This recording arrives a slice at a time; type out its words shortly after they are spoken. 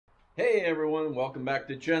Hey everyone, welcome back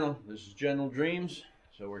to the channel. This is General Dreams.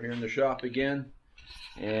 So we're here in the shop again,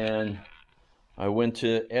 and I went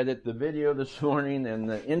to edit the video this morning and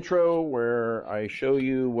the intro where I show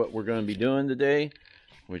you what we're going to be doing today,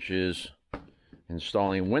 which is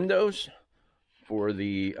installing windows for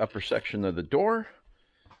the upper section of the door,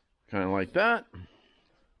 kind of like that.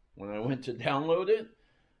 When I went to download it,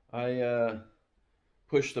 I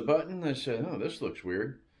pushed the button. I said, oh, this looks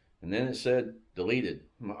weird. And then it said deleted.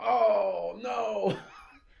 I'm like, oh no!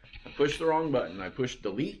 I pushed the wrong button. I pushed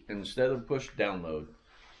delete instead of push download.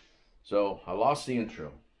 So I lost the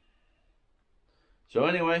intro. So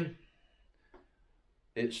anyway,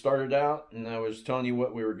 it started out and I was telling you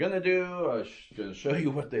what we were going to do. I was going to show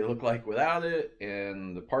you what they look like without it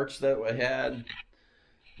and the parts that I had.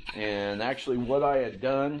 And actually what I had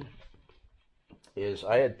done is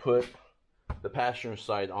I had put the passenger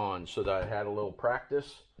side on so that I had a little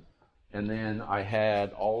practice. And then I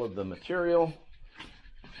had all of the material,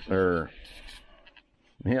 I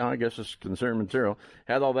guess it's considered material,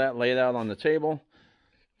 had all that laid out on the table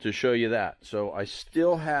to show you that. So I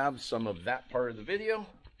still have some of that part of the video,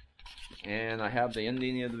 and I have the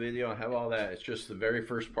ending of the video, I have all that. It's just the very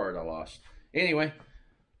first part I lost. Anyway,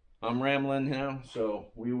 I'm rambling now, so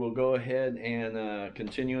we will go ahead and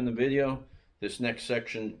continue in the video. This next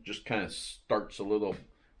section just kind of starts a little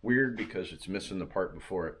weird because it's missing the part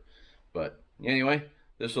before it. But anyway,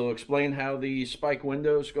 this will explain how the spike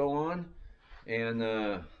windows go on, and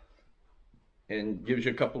gives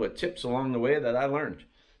you a couple of tips along the way that I learned.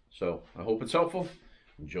 So I hope it's helpful.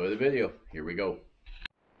 Enjoy the video. Here we go.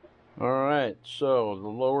 Alright, so the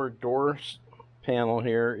lower door panel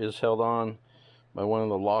here is held on by one of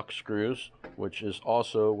the lock screws, which is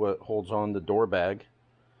also what holds on the door bag.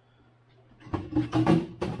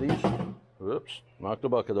 These, whoops, knocked the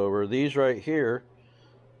bucket over. These right here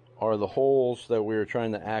are the holes that we were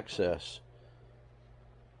trying to access.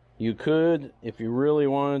 You could, if you really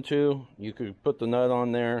wanted to, you could put the nut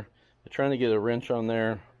on there, but trying to get a wrench on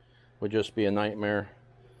there would just be a nightmare.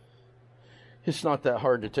 It's not that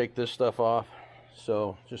hard to take this stuff off,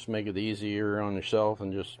 so just make it easier on yourself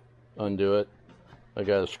and just undo it. I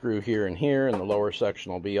got a screw here and here, and the lower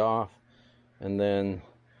section will be off. And then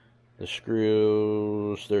the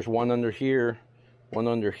screws, there's one under here, one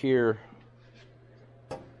under here,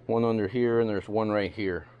 one under here, and there's one right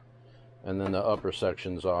here, and then the upper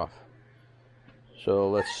section's off. So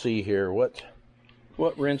let's see here, what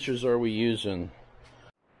wrenches are we using?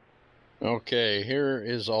 Okay, here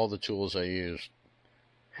is all the tools I used.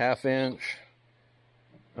 1/2 inch.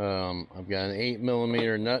 I've got an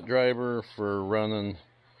 8mm nut driver for running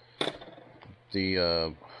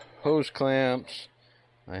the hose clamps.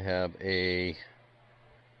 I have a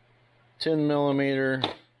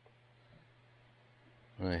 10mm.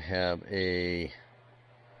 I have a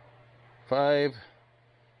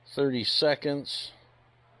 5/32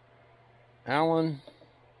 Allen.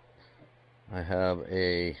 I have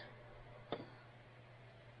a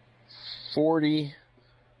 40,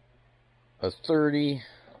 a 30,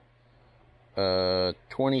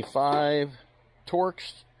 25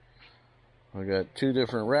 Torx. I got 2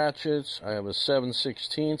 different ratchets. I have a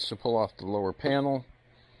 7/16 to pull off the lower panel.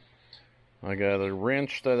 I got a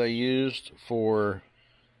wrench that I used for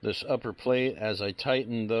this upper plate. As I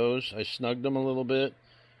tightened those, I snugged them a little bit,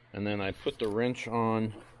 and then I put the wrench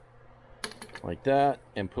on like that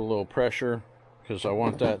and put a little pressure because I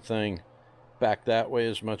want that thing back that way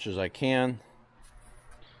as much as I can.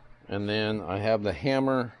 And then I have the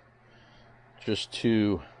hammer just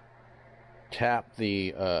to tap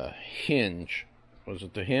the hinge. Was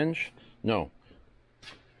it the hinge? No,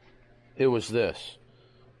 it was this.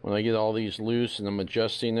 When I get all these loose and I'm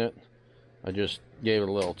adjusting it, I just gave it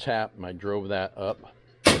a little tap and I drove that up.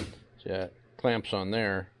 See, that clamps on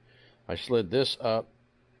there. I slid this up,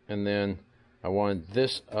 and then I wanted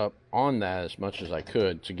this up on that as much as I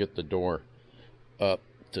could to get the door up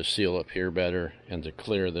to seal up here better and to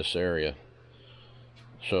clear this area.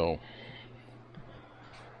 So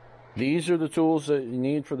these are the tools that you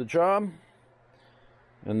need for the job.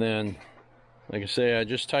 And then, like I say, I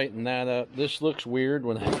just tightened that up. This looks weird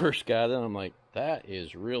when I first got it. I'm like, that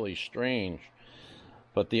is really strange.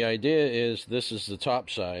 But the idea is, this is the top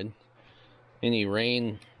side. Any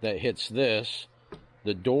rain that hits this,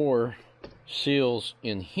 the door seals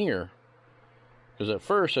in here. Because at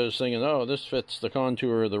first I was thinking, oh, this fits the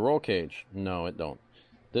contour of the roll cage. No, it don't.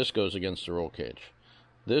 This goes against the roll cage.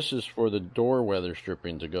 This is for the door weather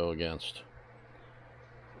stripping to go against.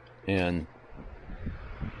 And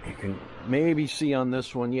you can maybe see on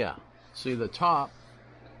this one, yeah. See the top,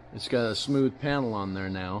 it's got a smooth panel on there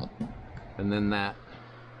now. And then that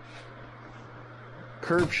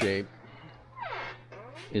curve shape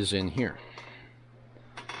is in here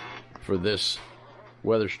for this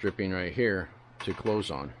weather stripping right here to close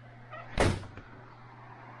on.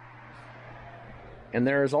 And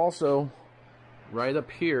there is also, right up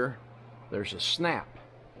here, there's a snap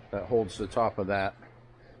that holds the top of that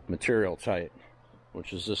material tight,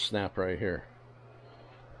 which is this snap right here.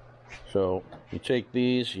 So you take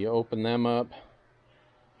these, you open them up,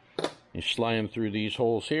 you slide them through these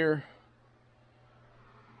holes here,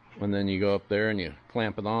 and then you go up there and you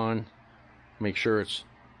clamp it on, make sure it's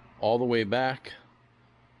all the way back,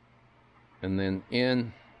 and then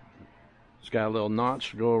in. It's got a little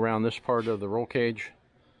notch to go around this part of the roll cage,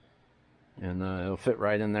 and it'll fit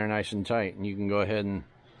right in there nice and tight, and you can go ahead and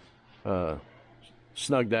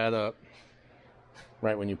snug that up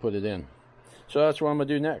right when you put it in. So that's what I'm gonna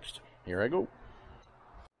do next. Here I go.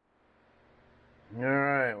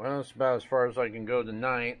 Alright, well, that's about as far as I can go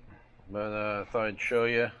tonight, but I thought I'd show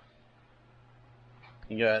you.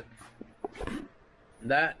 You got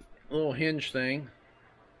that little hinge thing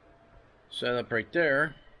set up right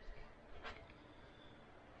there.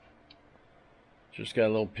 Just got a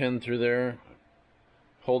little pin through there.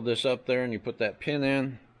 Hold this up there and you put that pin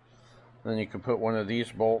in. Then you can put one of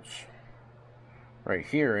these bolts right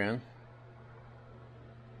here in.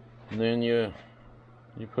 And then you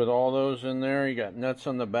put all those in there. You got nuts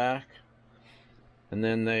on the back. And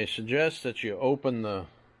then they suggest that you open the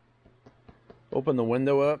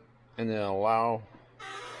window up and then allow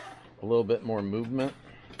a little bit more movement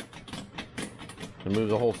to move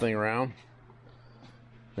the whole thing around.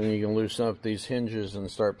 Then you can loosen up these hinges and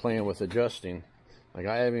start playing with adjusting. Like,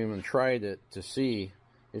 I haven't even tried it to see.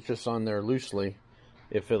 It's just on there loosely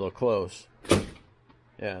if it'll close.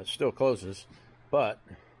 Yeah, it still closes, but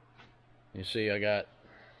you see I got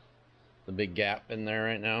the big gap in there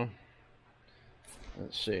right now.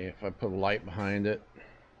 Let's see if I put a light behind it.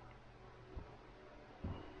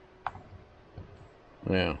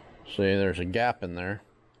 Yeah, see, there's a gap in there.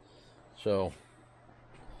 So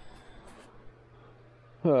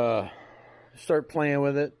start playing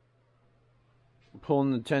with it,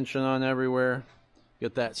 pulling the tension on everywhere,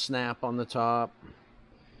 get that snap on the top,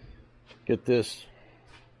 get this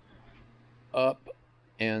up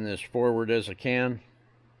and as forward as I can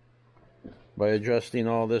by adjusting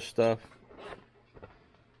all this stuff.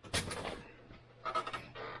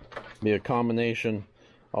 Be a combination.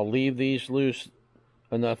 I'll leave these loose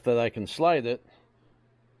enough that I can slide it,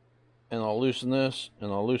 and I'll loosen this,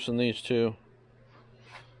 and I'll loosen these two.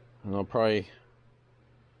 And I'll probably,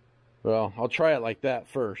 well, I'll try it like that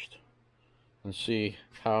first and see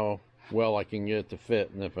how well I can get it to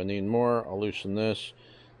fit. And if I need more, I'll loosen this,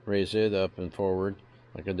 raise it up and forward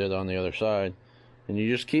like I did on the other side. And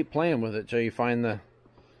you just keep playing with it till you find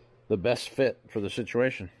the best fit for the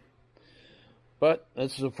situation. But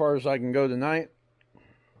that's as far as I can go tonight.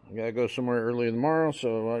 I gotta go somewhere early tomorrow,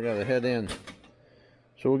 so I gotta head in.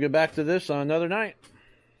 So we'll get back to this on another night.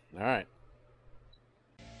 All right.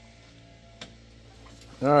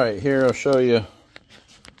 Alright, here I'll show you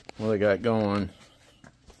what I got going.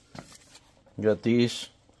 Got these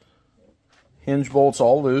hinge bolts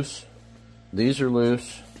all loose. These are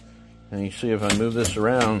loose. And you see if I move this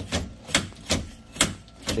around,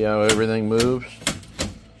 see how everything moves?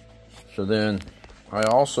 So then I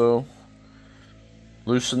also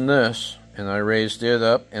loosened this and I raised it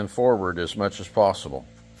up and forward as much as possible.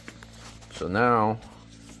 So now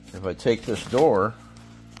if I take this door,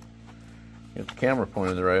 get the camera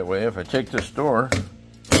pointed the right way. If I take this door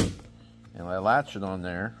and I latch it on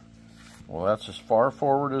there, well, that's as far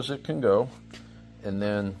forward as it can go. And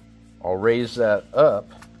then I'll raise that up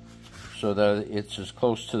so that it's as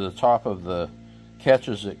close to the top of the catch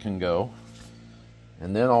as it can go.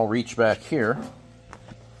 And then I'll reach back here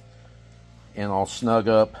and I'll snug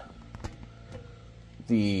up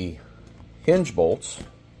the hinge bolts.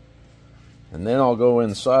 And then I'll go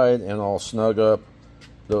inside and I'll snug up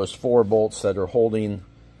those 4 bolts that are holding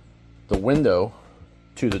the window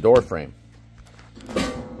to the door frame.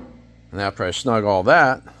 And after I snug all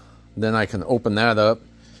that, then I can open that up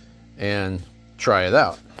and try it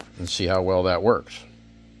out and see how well that works.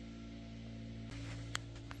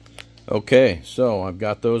 Okay, so I've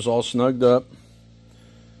got those all snugged up.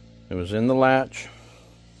 It was in the latch.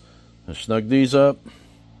 I snugged these up,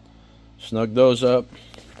 snug those up.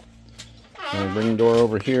 And I bring the door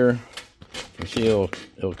over here. You see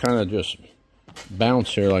it'll kind of just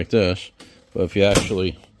bounce here like this, but if you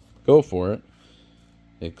actually go for it,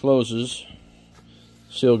 it closes.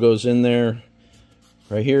 Seal goes in there.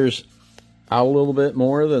 Right here's out a little bit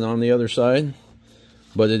more than on the other side,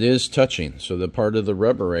 but it is touching. So the part of the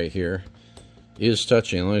rubber right here is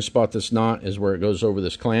touching. The only spot that's not is where it goes over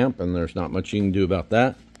this clamp, and there's not much you can do about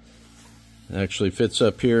that. It actually fits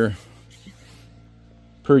up here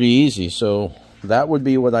pretty easy. So that would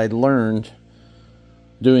be what I learned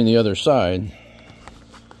doing the other side,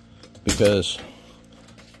 because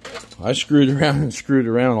I screwed around and screwed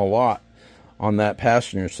around a lot on that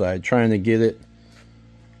passenger side, trying to get it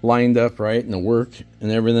lined up right and the work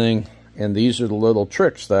and everything. And these are the little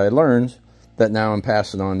tricks that I learned that now I'm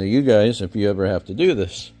passing on to you guys if you ever have to do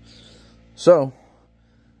this. So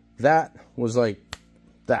that was like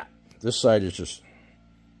that. This side is just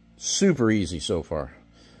super easy so far.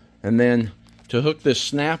 And then to hook this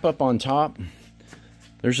snap up on top,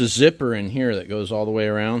 there's a zipper in here that goes all the way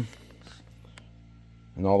around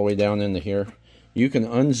and all the way down into here. You can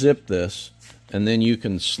unzip this, and then you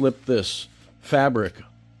can slip this fabric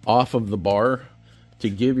off of the bar to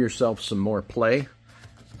give yourself some more play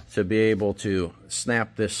to be able to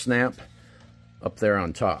snap this snap up there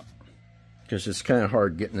on top, because it's kind of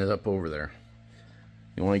hard getting it up over there.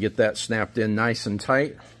 You want to get that snapped in nice and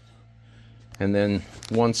tight, and then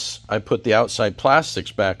once I put the outside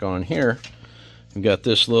plastics back on here, I've got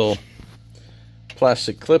this little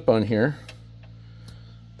plastic clip on here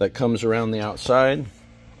that comes around the outside.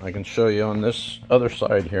 I can show you on this other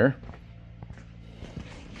side here.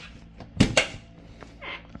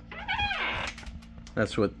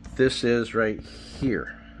 That's what this is right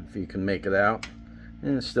here, if you can make it out.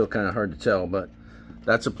 And it's still kind of hard to tell, but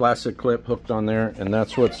that's a plastic clip hooked on there, and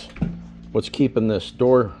that's what's keeping this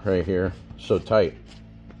door right here so tight.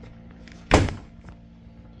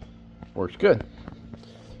 Works good.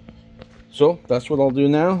 So that's what I'll do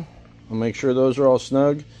now. I'll make sure those are all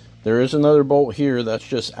snug. There is another bolt here that's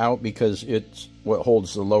just out because it's what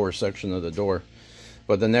holds the lower section of the door.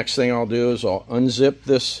 But the next thing I'll do is I'll unzip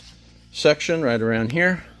this section right around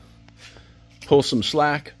here, pull some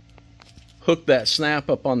slack, hook that snap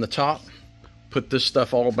up on the top, put this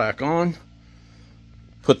stuff all back on,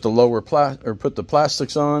 put the lower put the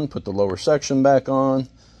plastics on, put the lower section back on,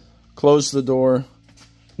 close the door,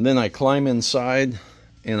 and then I climb inside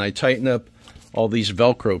and I tighten up all these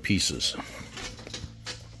Velcro pieces.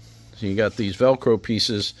 So you got these Velcro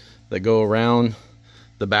pieces that go around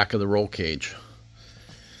the back of the roll cage.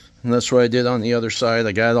 And that's what I did on the other side.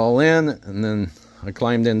 I got it all in, and then I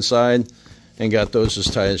climbed inside and got those as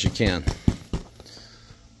tight as you can.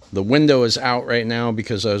 The window is out right now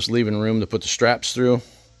because I was leaving room to put the straps through.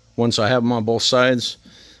 Once I have them on both sides,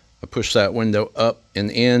 I push that window up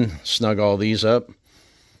and in, snug all these up,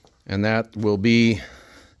 and that will be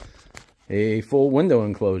a full window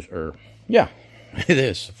enclosure. Yeah, it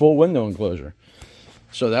is a full window enclosure.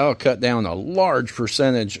 So that'll cut down a large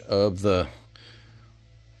percentage of the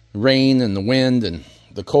rain and the wind and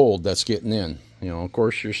the cold that's getting in. You know, of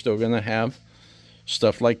course, you're still going to have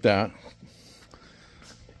stuff like that.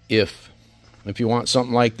 If you want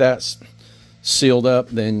something like that sealed up,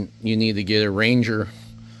 then you need to get a Ranger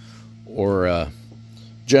or a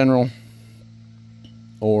General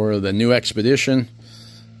or the new Expedition,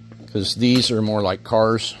 because these are more like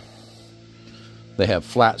cars. They have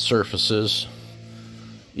flat surfaces.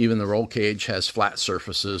 Even the roll cage has flat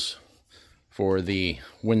surfaces for the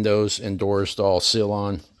windows and doors to all seal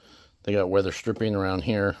on. They got weather stripping around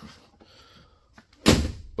here.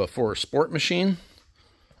 But for a sport machine,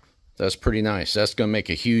 that's pretty nice. That's going to make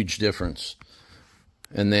a huge difference.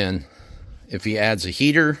 And then if he adds a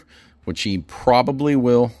heater, which he probably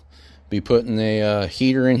will be putting a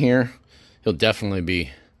heater in here, he'll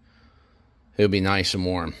be nice and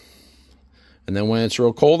warm. And then when it's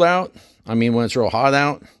real cold out, when it's real hot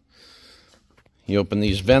out, you open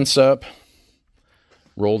these vents up,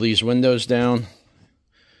 roll these windows down,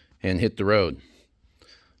 and hit the road.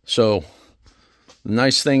 So the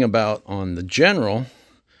nice thing about on the General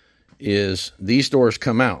is these doors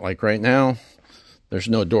come out. Like right now, there's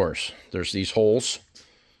no doors. There's these holes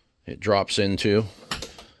it drops into.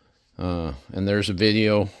 And there's a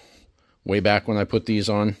video way back when I put these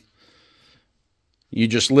on. You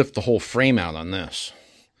just lift the whole frame out on this.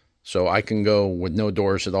 So I can go with no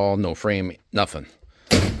doors at all, no frame, nothing.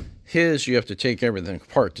 His, you have to take everything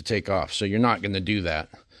apart to take off. So you're not going to do that.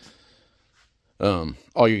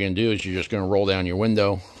 All you're going to do is you're just going to roll down your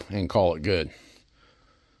window and call it good.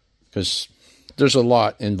 Because there's a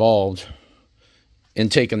lot involved in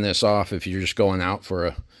taking this off if you're just going out for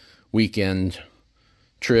a weekend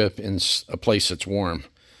trip in a place that's warm.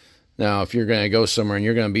 Now, if you're going to go somewhere and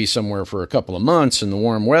you're going to be somewhere for a couple of months in the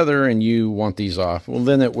warm weather and you want these off, well,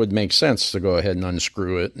 then it would make sense to go ahead and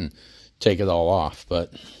unscrew it and take it all off.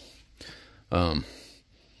 But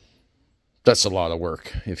that's a lot of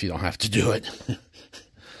work if you don't have to do it.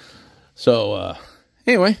 So,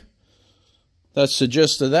 anyway, that's the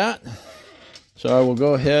gist of that. So I will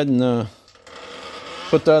go ahead and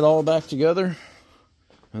put that all back together,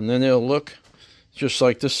 and then it'll look just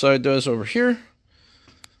like this side does over here.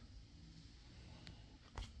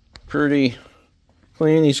 Pretty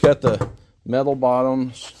clean. He's got the metal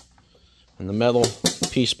bottoms and the metal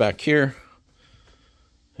piece back here,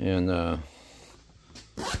 and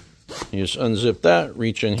you just unzip that,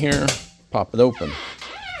 reach in here, pop it open.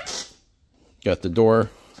 Got the door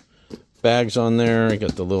bags on there, you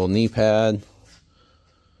got the little knee pad.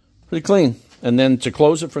 Pretty clean. And then to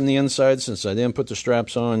close it from the inside, since I didn't put the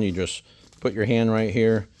straps on, you just put your hand right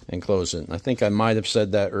here and close it. And I think I might have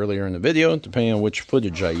said that earlier in the video, depending on which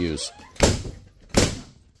footage I use.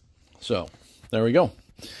 So, there we go.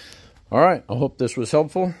 All right, I hope this was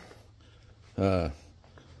helpful.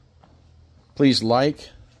 Please like,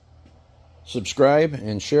 subscribe,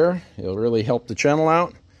 and share. It'll really help the channel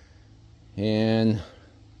out. And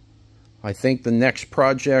I think the next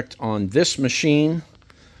project on this machine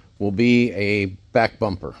will be a back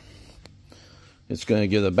bumper. It's going to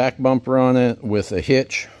get a back bumper on it with a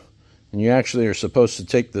hitch. And you actually are supposed to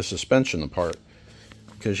take the suspension apart,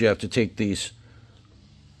 because you have to take these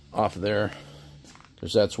off of there,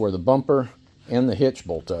 because that's where the bumper and the hitch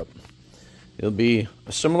bolt up. It'll be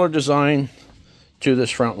a similar design to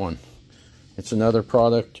this front one. It's another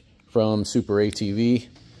product from Super ATV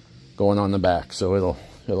going on the back, so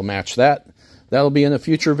it'll match that. That'll be in a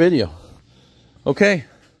future video. Okay,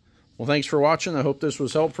 well, thanks for watching. I hope this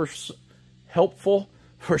was helpful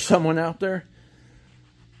for someone out there.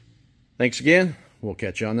 Thanks again. We'll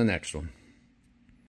catch you on the next one.